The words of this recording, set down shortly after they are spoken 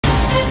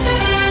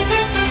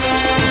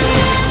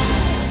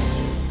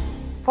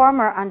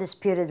Former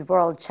undisputed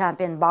world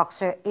champion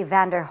boxer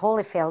Evander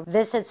Holyfield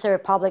visits the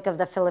Republic of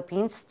the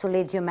Philippines to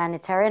lead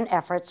humanitarian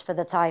efforts for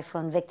the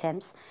typhoon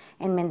victims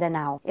in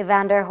Mindanao.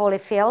 Evander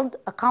Holyfield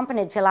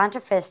accompanied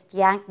philanthropist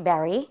Yank,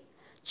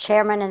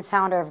 chairman and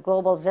founder of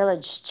Global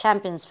Village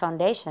Champions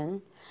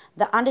Foundation,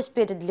 the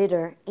undisputed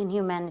leader in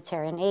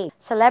humanitarian aid.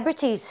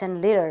 Celebrities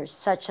and leaders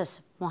such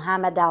as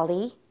Muhammad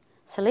Ali,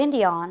 Celine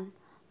Dion,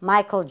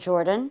 Michael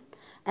Jordan,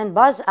 and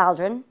Buzz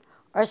Aldrin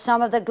are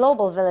some of the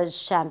Global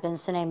Village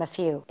champions, to name a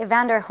few.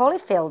 Evander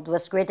Holyfield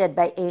was greeted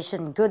by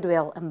Asian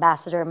Goodwill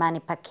Ambassador Manny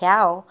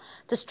Pacquiao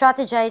to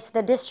strategize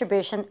the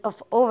distribution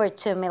of over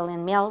 2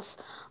 million meals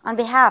on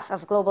behalf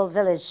of Global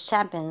Village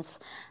champions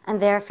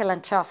and their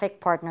philanthropic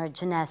partner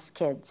Jeunesse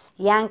Kids.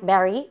 Yank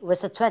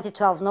was a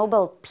 2012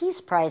 Nobel Peace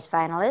Prize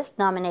finalist,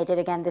 nominated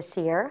again this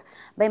year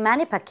by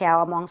Manny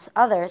Pacquiao amongst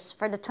others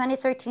for the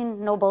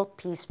 2013 Nobel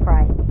Peace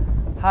Prize.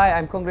 Hi,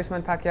 I'm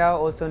Congressman Pacquiao,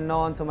 also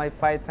known to my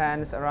fight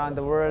fans around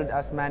the world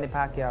as Manny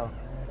Pacquiao.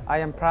 I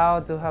am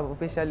proud to have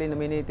officially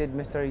nominated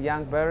Mr.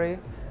 Yank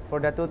for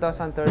the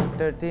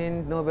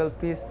 2013 Nobel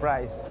Peace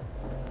Prize.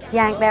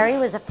 Yank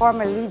was a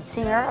former lead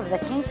singer of the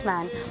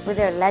Kingsmen with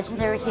their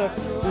legendary hit,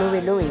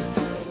 Louie Louie.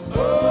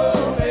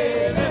 Oh,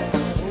 baby,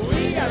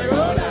 we gotta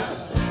go now.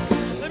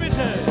 Let me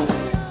tell you,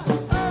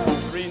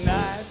 3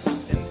 nights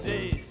and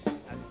days.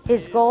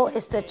 His goal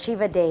is to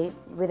achieve a day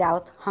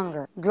without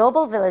hunger.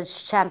 Global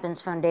Village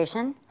Champions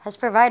Foundation has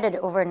provided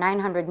over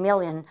 900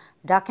 million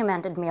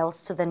documented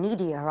meals to the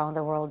needy around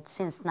the world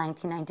since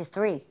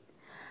 1993.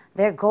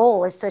 Their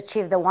goal is to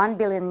achieve the 1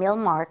 billion meal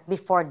mark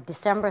before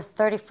December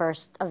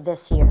 31st of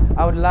this year.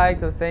 I would like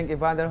to thank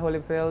Evander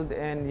Holyfield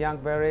and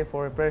Yank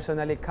for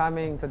personally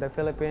coming to the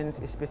Philippines,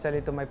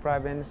 especially to my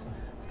province,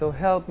 to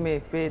help me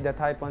feed the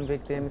typhoon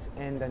victims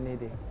and the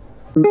needy.